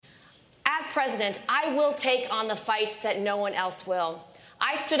As president, I will take on the fights that no one else will.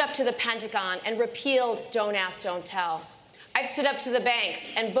 I stood up to the Pentagon and repealed Don't Ask, Don't Tell. I've stood up to the banks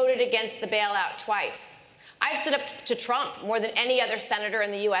and voted against the bailout twice. I've stood up to Trump more than any other senator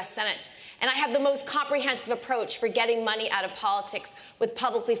in the U.S. Senate. And I have the most comprehensive approach for getting money out of politics with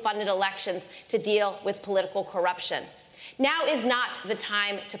publicly funded elections to deal with political corruption. Now is not the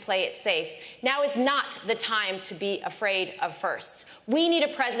time to play it safe. Now is not the time to be afraid of firsts. We need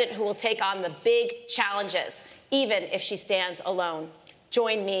a president who will take on the big challenges, even if she stands alone.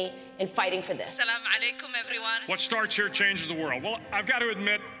 Join me in fighting for this. Assalamu alaikum, everyone. What starts here changes the world. Well, I've got to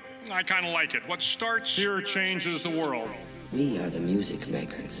admit, I kind of like it. What starts here changes the world. We are the music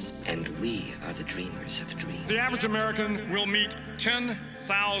makers, and we are the dreamers of dreams. The average American will meet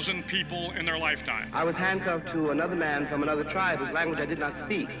 10,000 people in their lifetime. I was handcuffed to another man from another tribe whose language I did not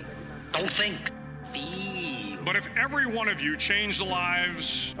speak. Don't think, feel. But if every one of you changed the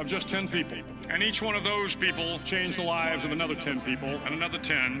lives of just 10 people, and each one of those people changed the lives of another 10 people, and another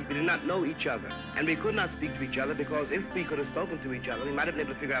 10... We did not know each other, and we could not speak to each other because if we could have spoken to each other, we might have been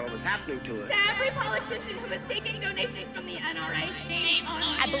able to figure out what was happening to us. To every politician who is taking donations from the NRA, shame on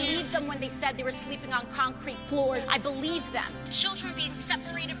you. I believed them when they said they were sleeping on concrete floors. I believed them. Children being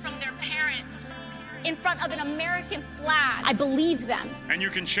separated from their parents. In front of an American flag. I believe them. And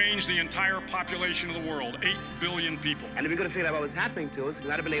you can change the entire population of the world, 8 billion people. And if we could have figured out what was happening to us, we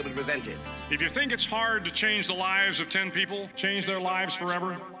might have been able to prevent it. If you think it's hard to change the lives of 10 people, change their lives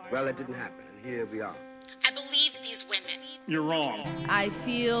forever? Well, that didn't happen, and here we are. I believe these women. You're wrong. I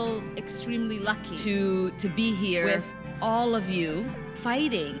feel extremely lucky to be here with all of you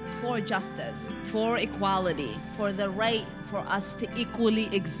fighting for justice, for equality, for the right for us to equally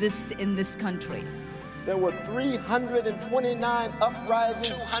exist in this country. There were 329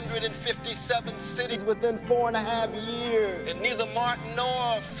 uprisings, 257 cities within 4.5 years. And neither Martin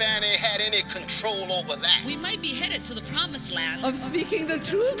nor Fannie had any control over that. We might be headed to the promised land of speaking the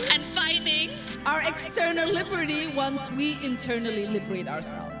truth and finding our external liberty once we internally liberate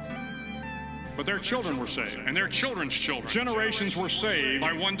ourselves. But their children were saved, and their children's children. Generations were saved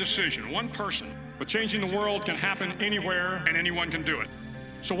by one decision, one person. But changing the world can happen anywhere, and anyone can do it.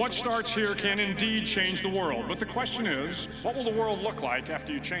 So what starts here can indeed change the world. But the question is, what will the world look like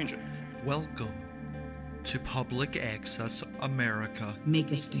after you change it? Welcome to Public Access America.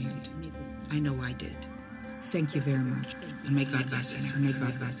 Make a stand. I know I did. Thank you very much. And may God bless us. And may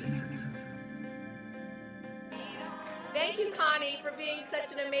God bless America. Thank you, Connie, for being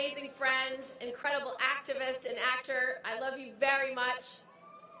such an amazing friend, incredible activist and actor. I love you very much.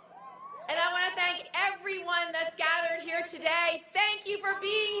 And I want to thank everyone that's gathered here today. Thank you for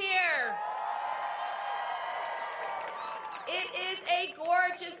being here. It is a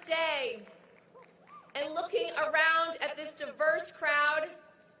gorgeous day. And looking around at this diverse crowd,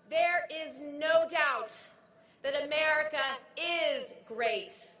 there is no doubt that America is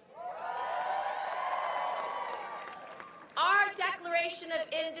great. Our Declaration of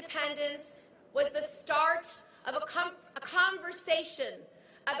Independence was the start of a conversation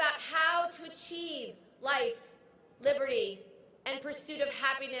about how to achieve life, liberty, and pursuit of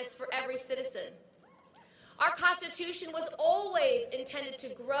happiness for every citizen. Our Constitution was always intended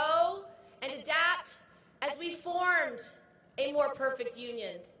to grow and adapt as we formed a more perfect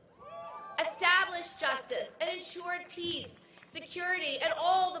union, established justice, and ensured peace, security, and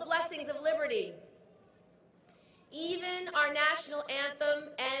all the blessings of liberty. Even our national anthem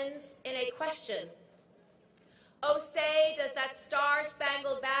ends in a question. Oh, say, does that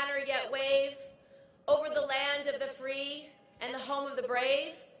star-spangled banner yet wave over the land of the free and the home of the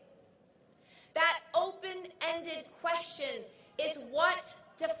brave? That open-ended question is what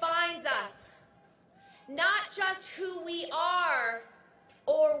defines us. Not just who we are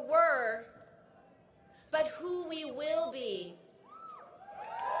or were, but who we will be.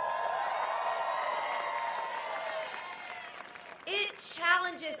 It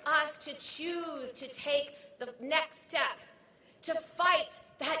challenges us to choose to take the next step, to fight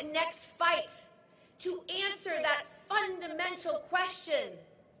that next fight, to answer that fundamental question,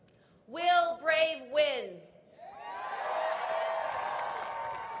 will brave win?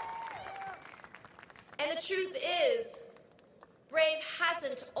 And the truth is, brave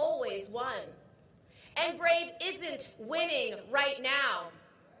hasn't always won. And brave isn't winning right now.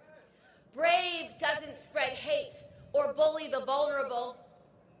 Brave doesn't spread hate or bully the vulnerable.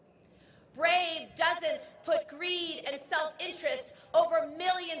 Brave doesn't put greed and self-interest over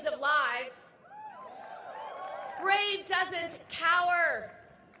millions of lives. Brave doesn't cower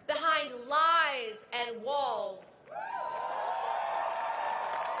behind lies and walls.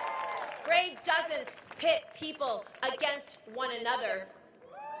 Brave doesn't pit people against one another.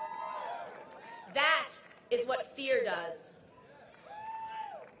 That is what fear does.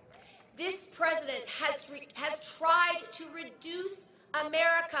 This president has tried to reduce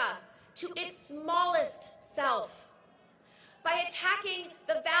America to its smallest self by attacking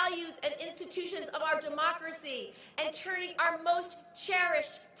the values and institutions of our democracy and turning our most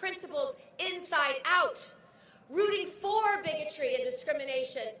cherished principles inside out, rooting for bigotry and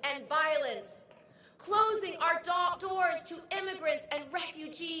discrimination and violence, closing our doors to immigrants and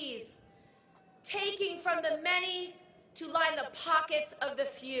refugees, taking from the many to line the pockets of the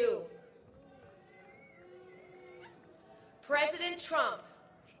few. President Trump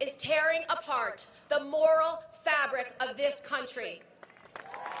is tearing apart the moral fabric of this country.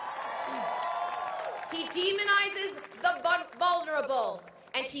 He demonizes the vulnerable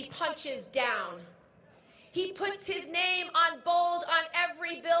and he punches down. He puts his name on bold on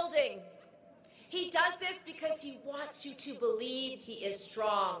every building. He does this because he wants you to believe he is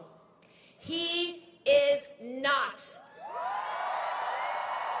strong. He is not.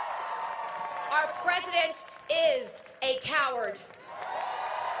 Our president is a coward.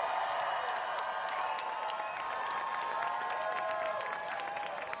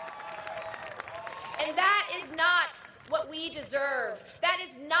 And that is not what we deserve. That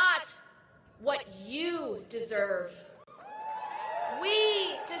is not what you deserve.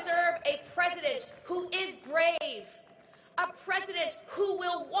 We deserve a president who is brave, a president who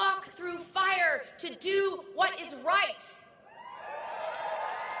will walk through fire to do what is right.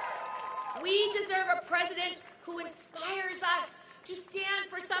 We deserve a president who inspires us to stand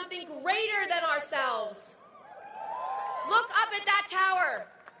for something greater than ourselves. Look up at that tower.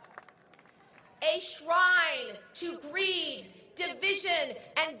 A shrine to greed, division,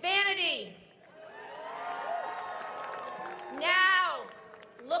 and vanity. Now,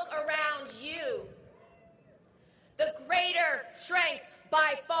 look around you. The greater strength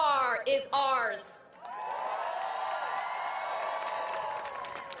by far is ours.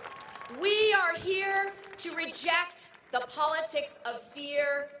 We are here to reject the politics of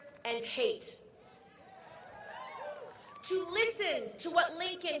fear and hate. To listen to what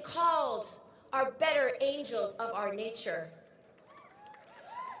Lincoln called our better angels of our nature.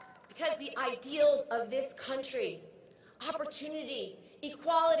 Because the ideals of this country, opportunity,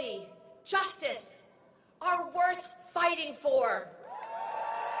 equality, justice, are worth fighting for.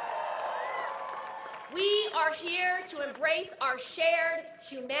 We are here to embrace our shared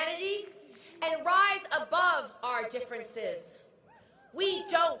humanity and rise above our differences. We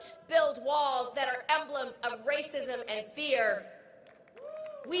don't build walls that are emblems of racism and fear.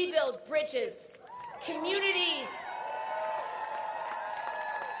 We build bridges, communities,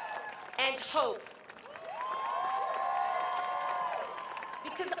 and hope.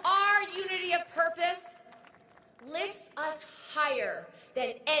 Because our unity of purpose lifts us higher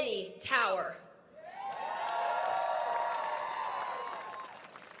than any tower.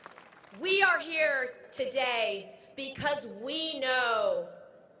 We are here today because we know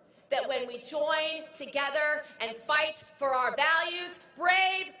that when we join together and fight for our values,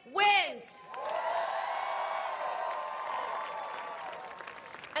 brave wins.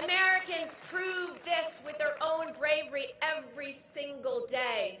 Americans prove this with their own bravery every single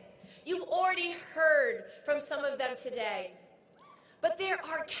day. You've already heard from some of them today, but there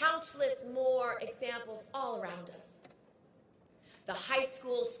are countless more examples all around us. The high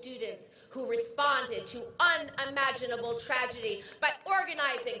school students who responded to unimaginable tragedy by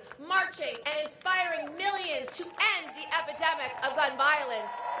organizing, marching, and inspiring millions to end the epidemic of gun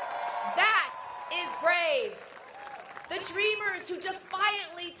violence. That is brave. The dreamers who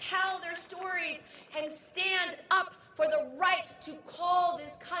defiantly tell their stories and stand up for the right to call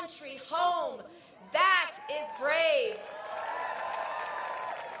this country home. That is brave.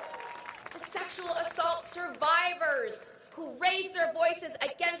 The sexual assault survivors who raise their voices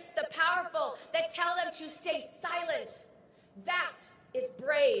against the powerful that tell them to stay silent. That is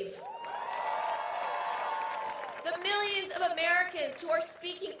brave. The millions of Americans who are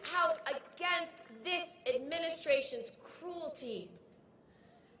speaking out against this administration's cruelty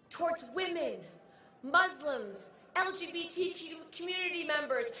towards women, Muslims, LGBTQ community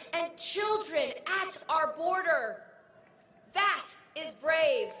members, and children at our border. That is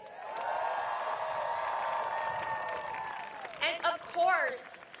brave. And of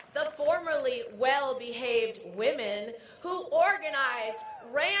course, the formerly well-behaved women who organized,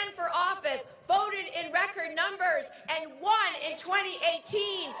 ran for office, voted in record numbers, and won in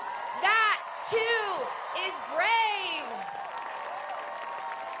 2018. That, too, is brave.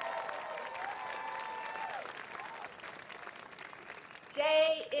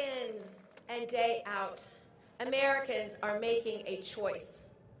 Day in and day out, Americans are making a choice.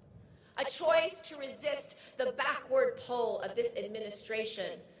 a choice to resist the backward pull of this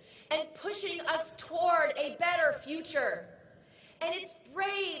administration and pushing us toward a better future. And it's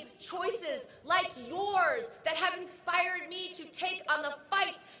brave choices like yours that have inspired me to take on the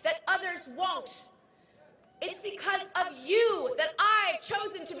fights that others won't. It's because of you that I've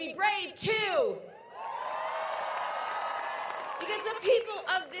chosen to be brave too. Because the people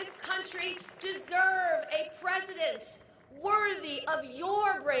of this country deserve a president worthy of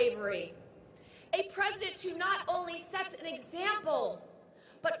your bravery. A president who not only sets an example,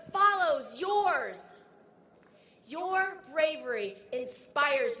 but follows yours. Your bravery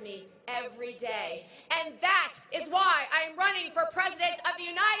inspires me every day. And that is why I'm running for President of the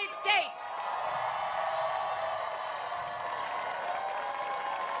United States.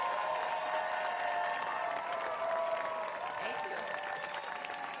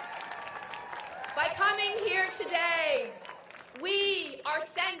 By coming here today, we are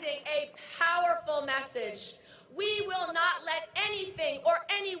sending a powerful message. We will not let anything or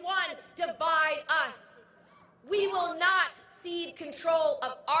anyone divide us. We will not cede control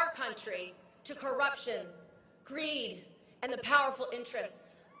of our country to corruption, greed, and the powerful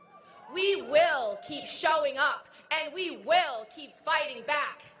interests. We will keep showing up, and we will keep fighting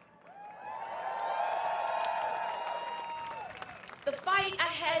back. The fight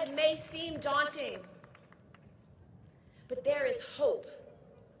ahead may seem daunting, but there is hope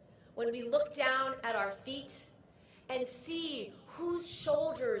when we look down at our feet and see whose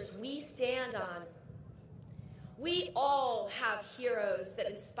shoulders we stand on. We all have heroes that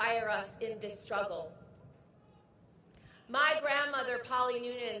inspire us in this struggle. My grandmother, Polly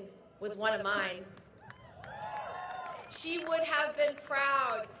Noonan, was one of mine. She would have been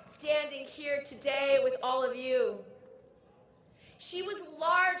proud standing here today with all of you. She was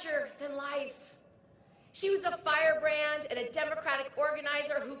larger than life. She was a firebrand and a Democratic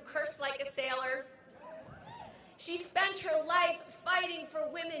organizer who cursed like a sailor. She spent her life fighting for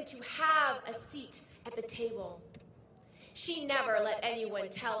women to have a seat at the table. She never let anyone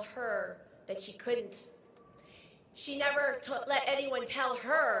tell her that she couldn't. She never let anyone tell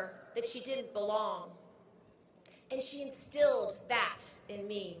her that she didn't belong. And she instilled that in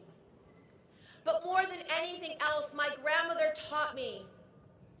me. But more than anything else, my grandmother taught me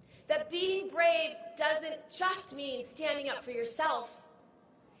that being brave doesn't just mean standing up for yourself.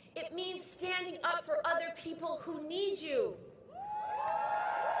 It means standing up for other people who need you.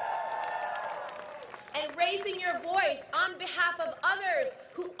 And raising your voice on behalf of others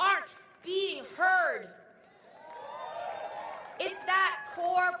who aren't being heard. It's that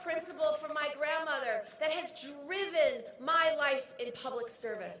core principle from my grandmother that has driven my life in public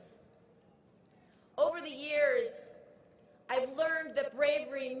service. Over the years, I've learned that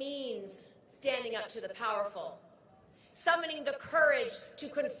bravery means standing up to the powerful, summoning the courage to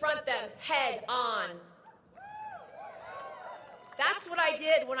confront them head on. That's what I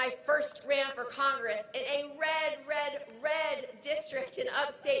did when I first ran for Congress in a red district in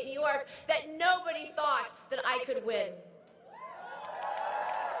upstate New York that nobody thought that I could win.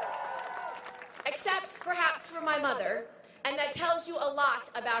 Except perhaps for my mother, and that tells you a lot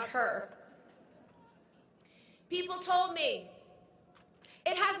about her. People told me,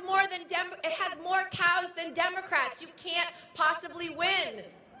 it has more cows than Democrats. You can't possibly win.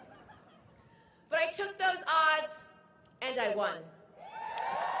 But I took those odds, and I won.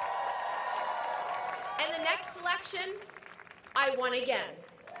 And the next election, I won again.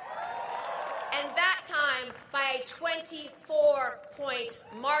 And that time by a 24-point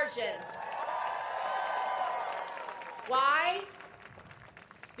margin. Why?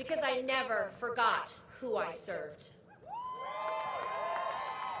 Because I never forgot who I served.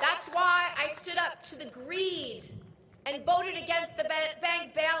 That's why I stood up to the greed and voted against the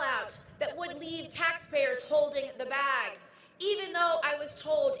bank bailout that would leave taxpayers holding the bag, even though I was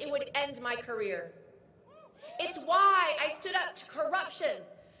told it would end my career. It's why I stood up to corruption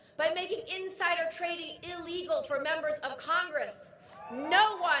by making insider trading illegal for members of Congress.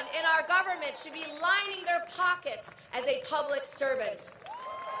 No one in our government should be lining their pockets as a public servant.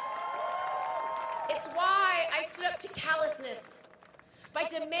 It's why I stood up to callousness by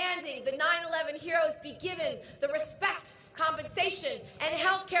demanding the 9/11 heroes be given the respect, compensation, and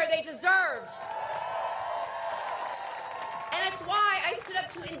health care they deserved. And it's why I stood up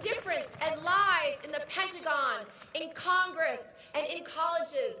to indifference and lies in the Pentagon, in Congress, and in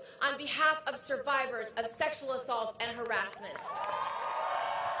colleges on behalf of survivors of sexual assault and harassment.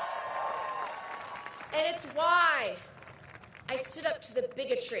 And it's why I stood up to the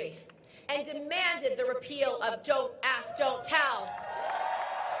bigotry and demanded the repeal of Don't Ask, Don't Tell.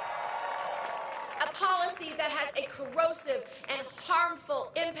 A a policy that has a corrosive and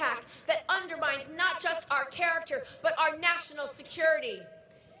harmful impact that undermines not just our character, but our national security.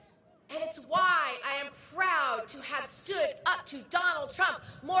 And it's why I am proud to have stood up to Donald Trump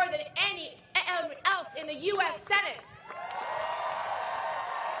more than anyone else in the U.S. Senate.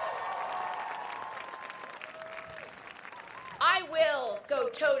 I will go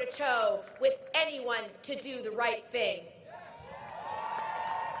toe-to-toe with anyone to do the right thing.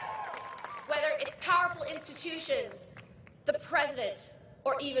 Whether it's powerful institutions, the president,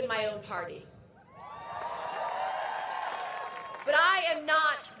 or even my own party. But I am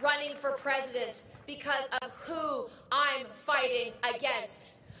not running for president because of who I'm fighting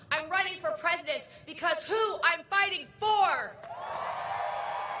against. I'm running for president because who I'm fighting for.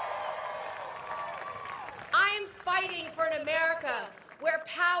 I am fighting for an America where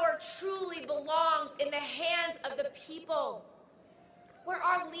power truly belongs in the hands of the people, where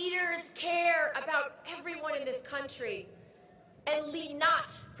our leaders care about everyone in this country and lead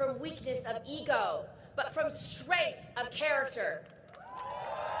not from weakness of ego, but from strength of character,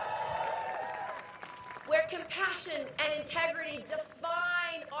 where compassion and integrity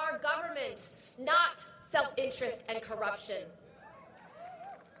define our government, not self-interest and corruption,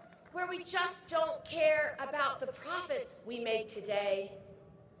 where we just don't care about the profits we make today,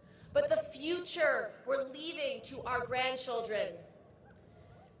 but the future we're leaving to our grandchildren.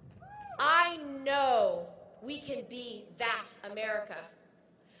 I know we can be that America,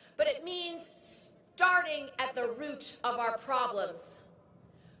 but it means starting at the root of our problems,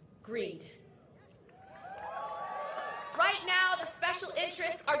 greed. Right now, the special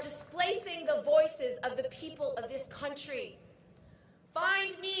interests are displacing the voices of the people of this country.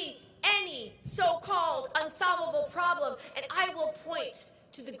 Find me any so-called unsolvable problem, and I will point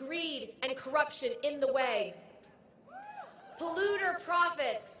to the greed and corruption in the way. Polluter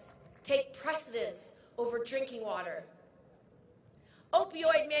profits take precedence over drinking water.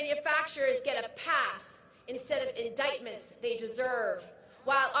 Opioid manufacturers get a pass instead of indictments they deserve,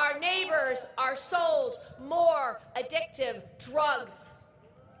 while our neighbors are sold more addictive drugs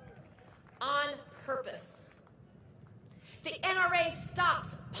on purpose. The NRA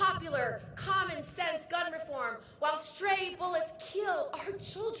stops popular, common-sense gun reform while stray bullets kill our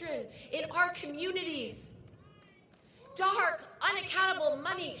children in our communities. Dark, unaccountable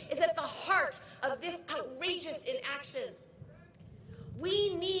money is at the heart of this outrageous inaction.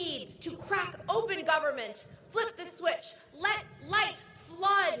 We need to crack open government, flip the switch, let light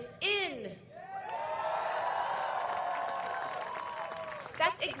flood in.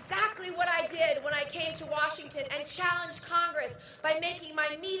 That's exactly what I did when I came to Washington and challenged Congress by making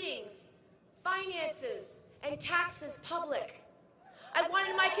my meetings, finances, and taxes public. I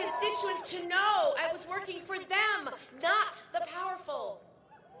wanted my constituents to know I was working for them, not the powerful.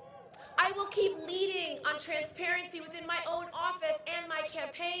 I will keep leading on transparency within my own office and my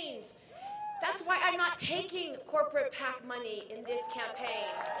campaigns. That's why I'm not taking corporate PAC money in this campaign.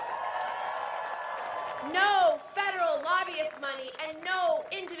 No federal lobbyist money and no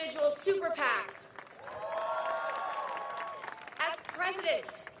individual super PACs. As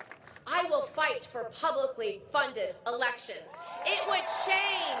president, I will fight for publicly funded elections. It would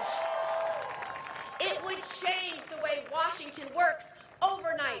change the way Washington works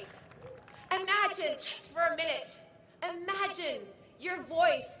overnight. Imagine, just for a minute, imagine your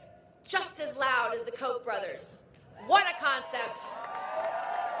voice just as loud as the Koch brothers. What a concept.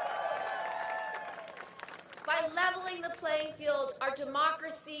 By leveling the playing field, our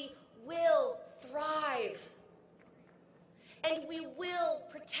democracy will thrive. And we will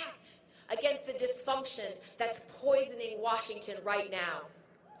protect against the dysfunction that's poisoning Washington right now.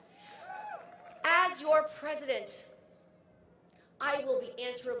 As your president, I will be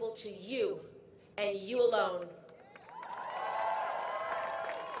answerable to you and you alone.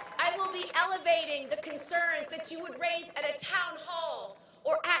 I will be elevating the concerns that you would raise at a town hall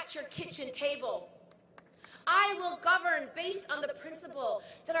or at your kitchen table. I will govern based on the principle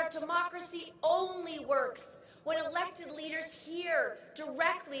that our democracy only works when elected leaders hear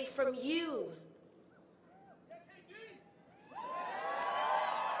directly from you.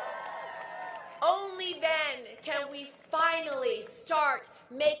 Only then can we finally start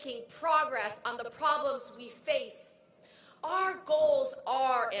making progress on the problems we face. Our goals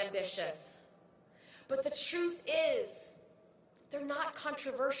are ambitious, but the truth is, they're not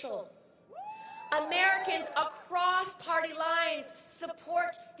controversial. Americans across party lines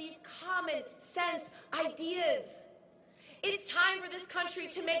support these common sense ideas. It's time for this country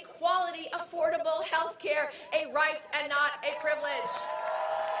to make quality, affordable health care a right and not a privilege.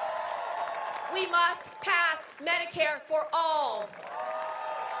 We must pass Medicare for all.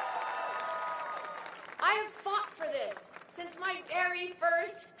 I have fought for this since my very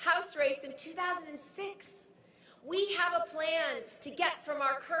first House race in 2006. We have a plan to get from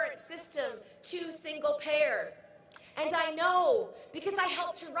our current system to single payer. And I know because I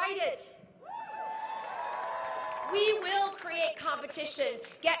helped to write it. We will create competition,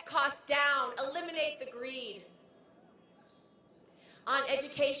 get costs down, eliminate the greed. On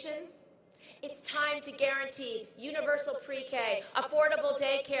education, it's time to guarantee universal pre-K, affordable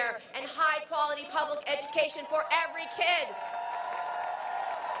daycare, and high-quality public education for every kid.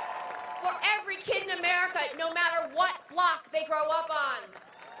 For every kid in America, no matter what block they grow up on.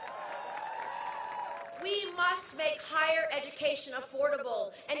 We must make higher education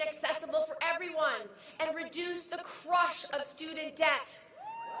affordable and accessible for everyone and reduce the crush of student debt.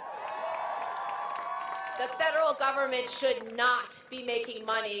 The federal government should not be making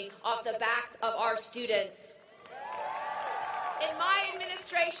money off the backs of our students. In my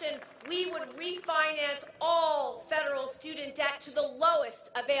administration, we would refinance all federal student debt to the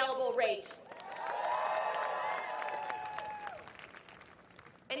lowest available rate.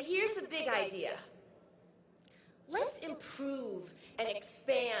 And here's a big idea. Let's improve and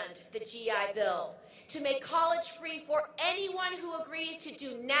expand the GI Bill to make college free for anyone who agrees to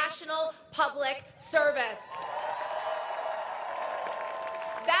do national public service.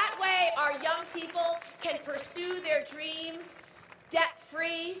 That way, our young people can pursue their dreams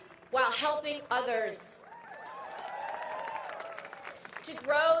debt-free while helping others. To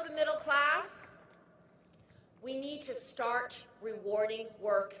grow the middle class, we need to start rewarding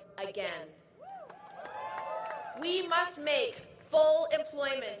work again. We must make full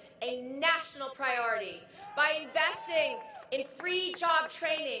employment a national priority by investing in free job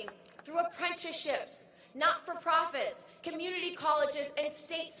training through apprenticeships, not-for-profits, community colleges, and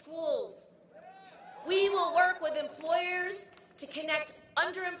state schools. We will work with employers to connect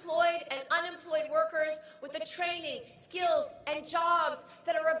underemployed and unemployed workers with the training, skills, and jobs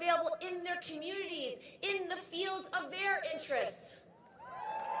that are available in their communities, in the fields of their interests.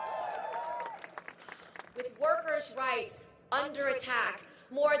 With workers' rights under attack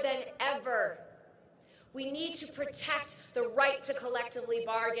more than ever, we need to protect the right to collectively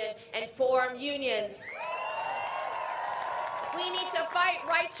bargain and form unions. We need to fight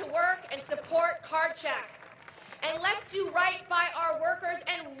right to work and support card check. And let's do right by our workers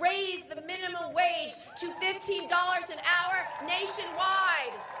and raise the minimum wage to $15 an hour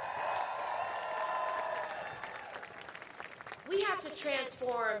nationwide. We have to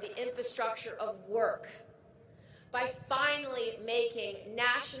transform the infrastructure of work by finally making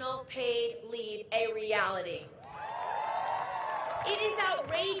national paid leave a reality. It is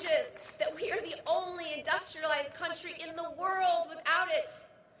outrageous that we are the only industrialized country in the world without it.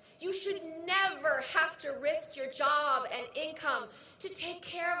 You should never have to risk your job and income to take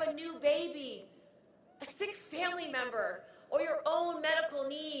care of a new baby, a sick family member, or your own medical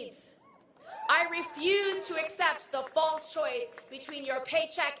needs. I refuse to accept the false choice between your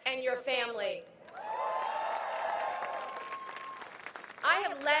paycheck and your family. I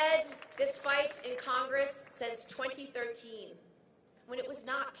have led this fight in Congress since 2013, when it was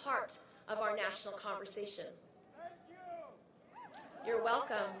not part of our national conversation. You're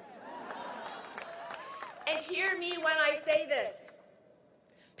welcome. And hear me when I say this.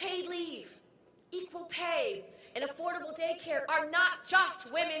 Paid leave, equal pay, and affordable daycare are not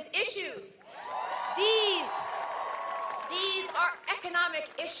just women's issues. These are economic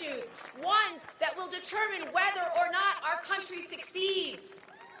issues, ones that will determine whether or not our country succeeds.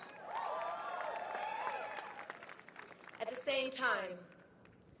 At the same time,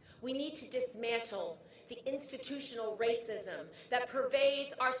 we need to dismantle the institutional racism that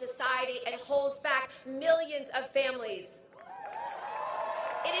pervades our society and holds back millions of families.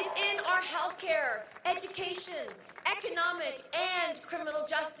 It is in our healthcare, education, economic, and criminal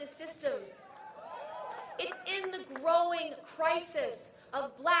justice systems. It's in the growing crisis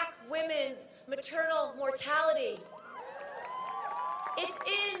of Black women's maternal mortality.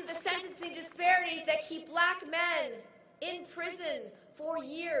 It's in the sentencing disparities that keep Black men in prison for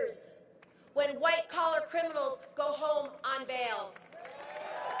years when white-collar criminals go home on bail.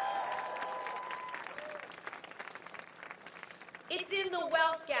 It's in the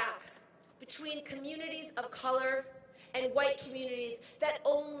wealth gap between communities of color and white communities that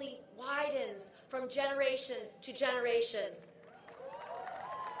only widens from generation to generation.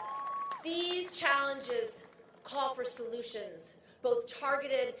 These challenges call for solutions, both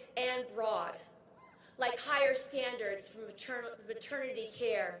targeted and broad, like higher standards for maternity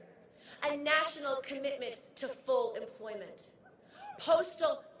care, a national commitment to full employment,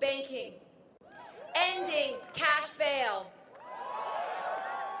 postal banking, ending cash bail,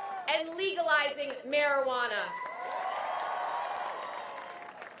 and legalizing marijuana.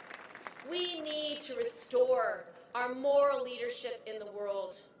 We need to restore our moral leadership in the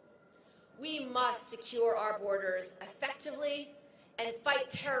world. We must secure our borders effectively and fight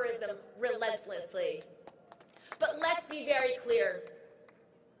terrorism relentlessly. But let's be very clear.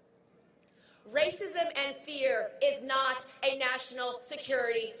 Racism and fear is not a national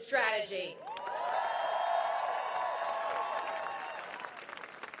security strategy.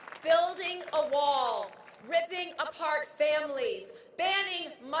 Building a wall, ripping apart families,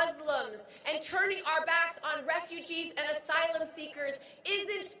 banning Muslims, and turning our backs on refugees and asylum seekers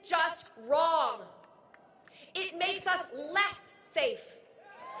isn't just wrong. It makes us less safe.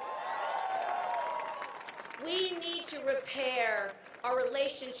 We need to repair our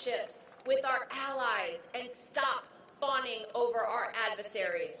relationships with our allies and stop fawning over our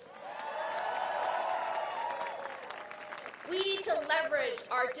adversaries. We need to leverage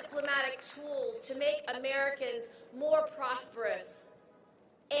our diplomatic tools to make Americans more prosperous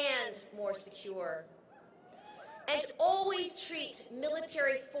and more secure. And always treat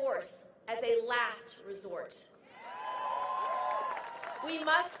military force as a last resort. We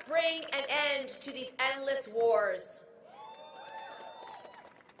must bring an end to these endless wars.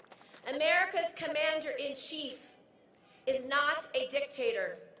 America's commander-in-chief is not a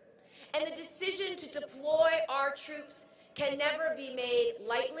dictator, and the decision to deploy our troops can never be made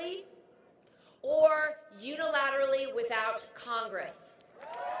lightly or unilaterally without Congress.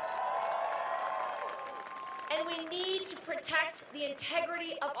 And we need to protect the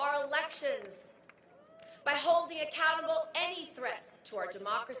integrity of our elections by holding accountable any threats to our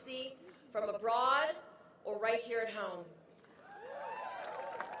democracy from abroad or right here at home.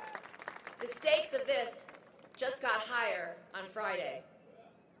 The stakes of this just got higher on Friday.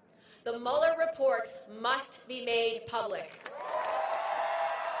 The Mueller report must be made public.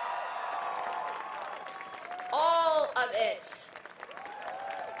 All of it.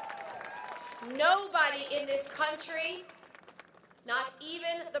 Nobody in this country, not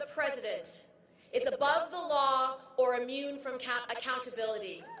even the president, is above the law or immune from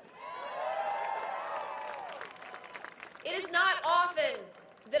accountability. It is not often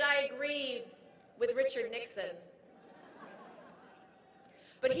that I agree with Richard Nixon.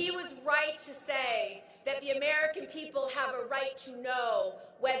 But he was right to say that the American people have a right to know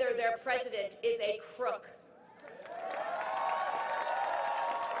whether their president is a crook.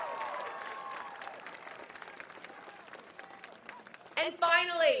 And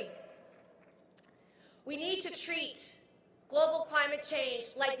finally, we need to treat global climate change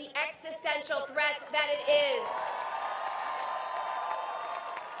like the existential threat that it is.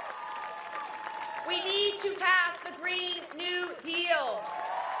 We need to pass the Green New Deal.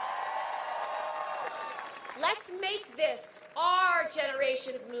 Let's make this our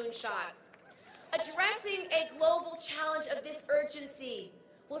generation's moonshot. Addressing a global challenge of this urgency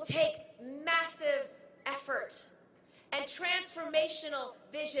will take massive effort and transformational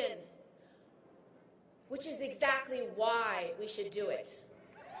vision, which is exactly why we should do it.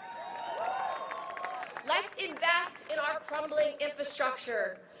 Let's invest in our crumbling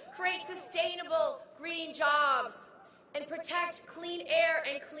infrastructure, create sustainable green jobs, and protect clean air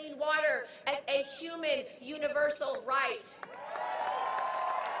and clean water as a human universal right.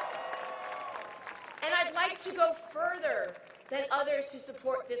 And I'd like to go further than others who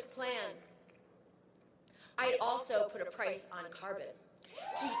support this plan. I'd also put a price on carbon.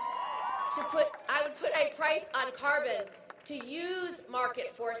 I would put a price on carbon to use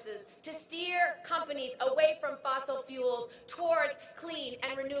market forces to steer companies away from fossil fuels towards clean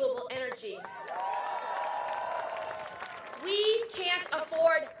and renewable energy. We can't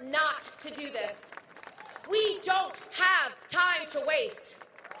afford not to do this. We don't have time to waste.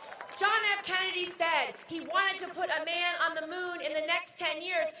 John F. Kennedy said he wanted to put a man on the moon in the next 10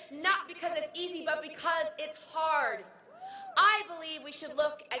 years, not because it's easy, but because it's hard. I believe we should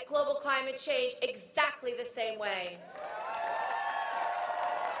look at global climate change exactly the same way.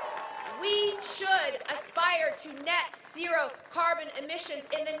 We should aspire to net zero carbon emissions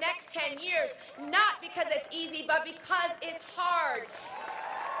in the next 10 years, not because it's easy, but because it's hard.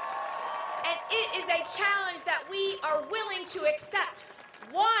 And it is a challenge that we are willing to accept,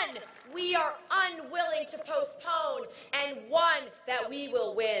 one we are unwilling to postpone, and one that we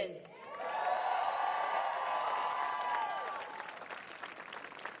will win.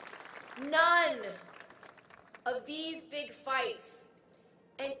 None of these big fights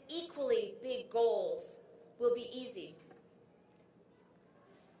and equally big goals will be easy.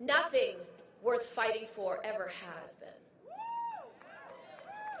 Nothing worth fighting for ever has been.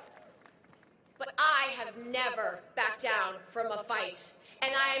 But I have never backed down from a fight,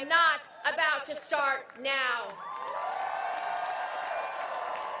 and I am not about to start now.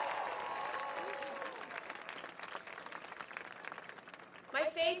 My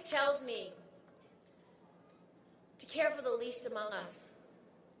faith tells me to care for the least among us,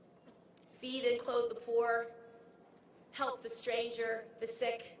 feed and clothe the poor, help the stranger, the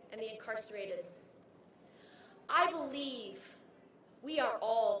sick, and the incarcerated. I believe we are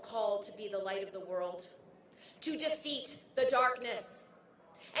all called to be the light of the world, to defeat the darkness,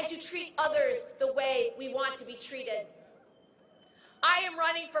 and to treat others the way we want to be treated. I am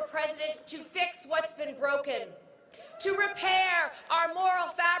running for president to fix what's been broken, to repair our moral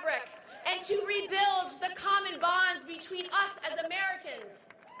fabric, and to rebuild the common bonds between us as Americans.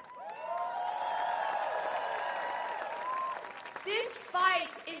 This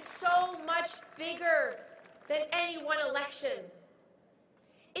fight is so much bigger than any one election.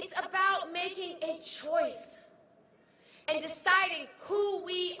 It's about making a choice and deciding who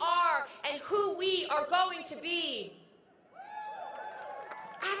we are and who we are going to be.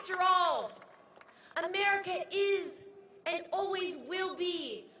 After all, America is and always will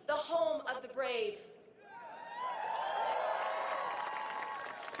be the home of the brave.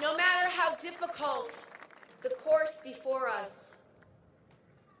 No matter how difficult the course before us,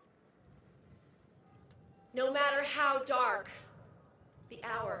 no matter how dark the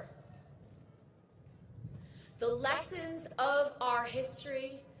hour, the lessons of our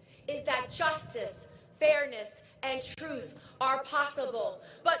history is that justice, fairness, and truth are possible,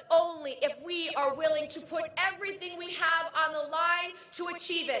 but only if we are willing to put everything we have on the line to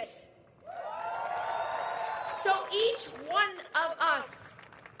achieve it. So each one of us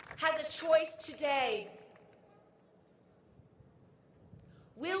has a choice today.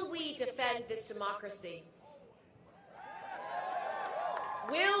 Will we defend this democracy?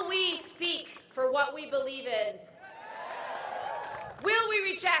 Will we speak for what we believe in? Will we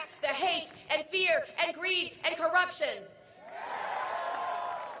reject the hate and fear and greed and corruption?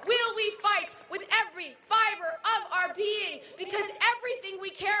 Will we fight with every fiber of our being because everything we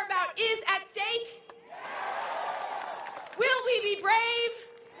care about is at stake? Will we be brave?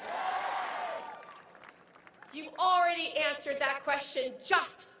 You've already answered that question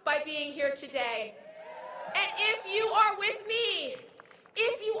just by being here today. And if you are with me,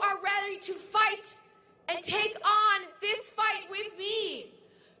 if you are ready to fight and take on this fight with me,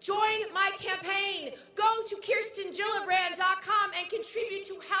 join my campaign. Go to KirstenGillibrand.com and contribute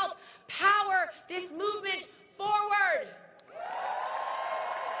to help power this movement forward.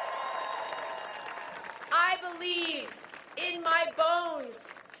 I believe in my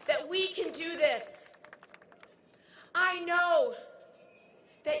bones that we can do this. I know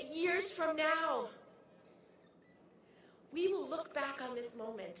that years from now, we will look back on this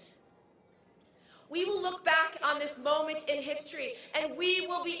moment. We will look back on this moment in history, and we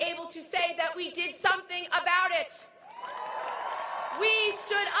will be able to say that we did something about it. We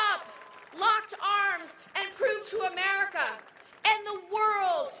stood up, locked arms, and proved to America and the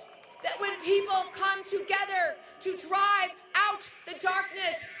world that when people come together to drive out the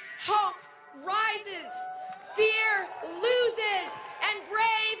darkness, hope rises, fear loses, and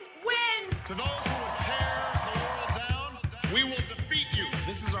brave wins. To those who would tear the world down, we will defeat you.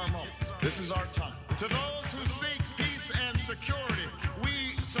 This is our moment. This is our time. To those who seek peace and security,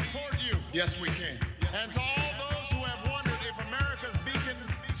 we support you. Yes, we can. And to all those who have wondered if America's beacon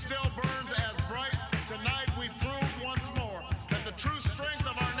still burns as bright, tonight we prove once more that the true strength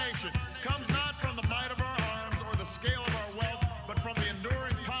of our nation comes not from the might of our arms or the scale of our wealth, but from the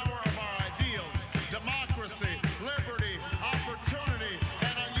enduring power of our ideals, democracy, liberty, opportunity,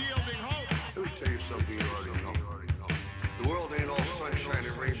 and unyielding hope. Let me tell you something you already know. The world ain't all sunshine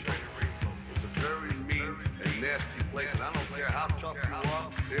and rainbow. It's a very mean and nasty place, and I don't care how tough you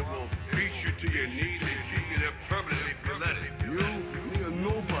are, it will beat you to your knees and keep you there permanently if you let it. You, me, or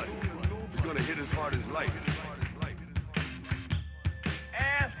nobody is gonna hit as hard as life.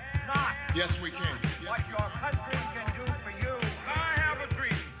 Ask not. Yes, we can. What your country can do for you. I have a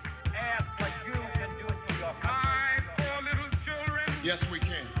dream. Ask what you can do for your country. Poor little children. Yes, we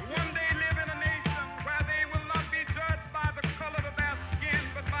can. One day live in a nation where they will not be judged by the color of their skin,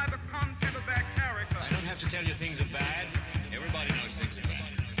 but by the content of their character. I don't have to tell you things are bad. Everybody knows things are bad.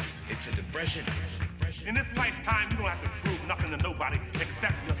 It's a depression. In this lifetime, you don't have to prove nothing to nobody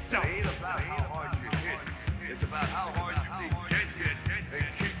except yourself. It ain't about how hard you hit. It's about how hard you can get and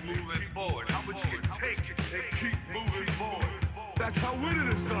keep moving forward. How much you can take and keep moving forward. That's how winning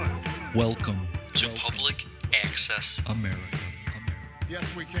is done. Welcome to Public Access America. Yes,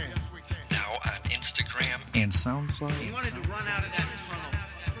 we can. Now on Instagram and SoundCloud. He wanted to run out of that tunnel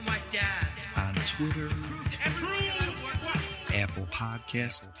for my dad. On Twitter. Prove to everyone that I work with. Apple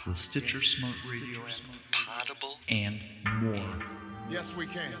Podcasts, the Stitcher Smart Radio app, Podable, and more. Yes, we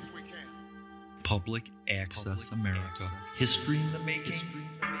can. Public Access America. History in the making.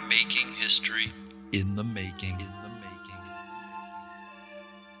 Making history in the making.